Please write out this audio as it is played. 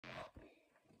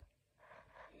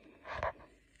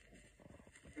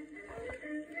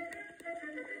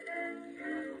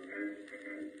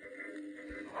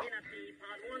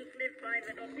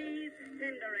little peas,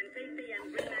 tender and tasty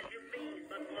and green as you please.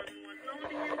 But one was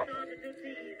naughty and started to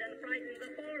tease and frightened the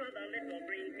four other little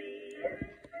green peas.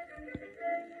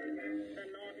 The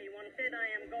naughty one said, I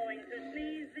am going to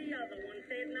sneeze. The other one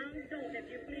said, now don't if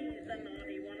you please. The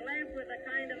naughty one laughed with a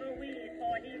kind of a wheeze,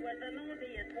 for he was the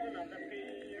naughtiest one of the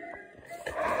peas.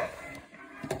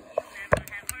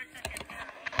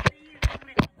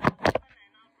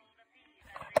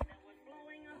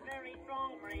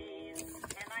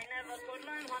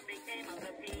 What became of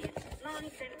the peas?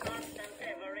 Nonsense, nonsense,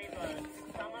 every word.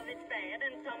 Some of it's bad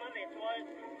and some of it's worse.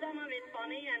 Some of it's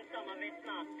funny and some of it's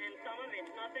not. And some of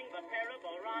it's nothing but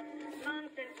terrible rot.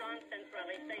 Nonsense, nonsense,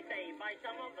 relish they say by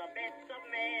some of the best of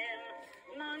men.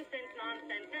 Nonsense,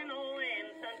 nonsense, and oh,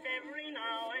 nonsense every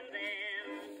now and then.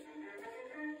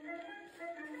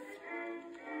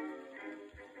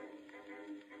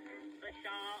 The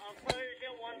Shah of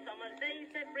Persia one summer's day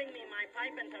said, bring me my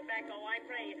pipe and tobacco, I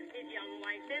pray. His young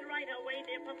wife said, right away,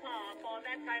 dear papa, for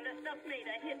that kind of stuff made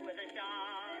a hit with the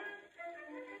Shah.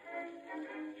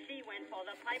 She went for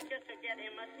the pipe just to get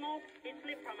him a smoke. It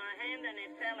slipped from her hand and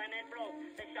it fell and it broke.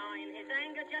 The Shah in his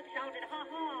anger just shouted, ha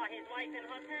ha. His wife in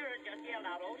her terror just yelled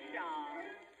out, oh Shah.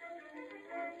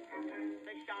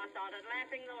 The Shah started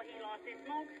laughing though he lost his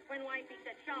smoke. When wifey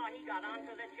said Shah, he got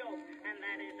onto the joke. And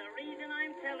that is the reason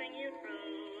I'm telling you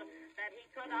true, that he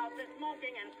cut out the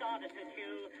smoking and started to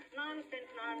chew.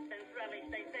 Nonsense, nonsense, relish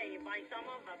they say by some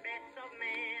of the best of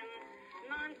men.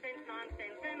 Nonsense,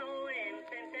 nonsense, and oh,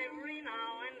 nonsense every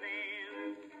now and then.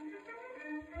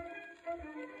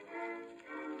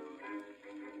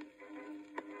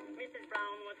 Mrs.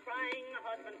 Brown was crying, her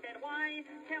husband said, why?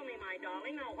 Tell me, my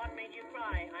darling, now what made you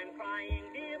cry? I'm crying,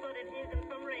 dear, but it isn't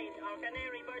from rage. Our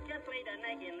canary bird just laid an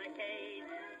egg in the cage.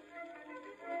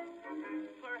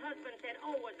 Her husband said,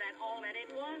 oh, was that all that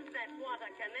it was? That's what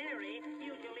a canary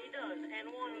usually does. And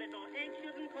one little egg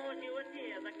shouldn't cause you a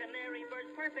tear. The canary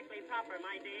bird's perfectly proper,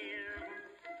 my dear.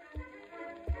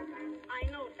 I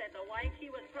know, said the wife, she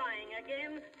was crying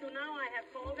again. So now I have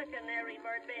called the canary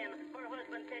bird Ben. Her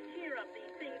husband said, cheer up,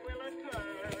 these things will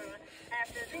occur.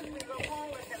 After this we will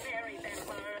call the canary Ben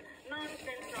her.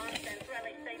 Nonsense, nonsense,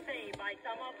 relish they say by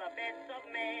some of the best of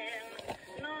men.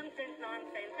 Nonsense,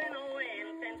 nonsense, and oh,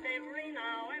 nonsense every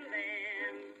now and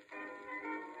then.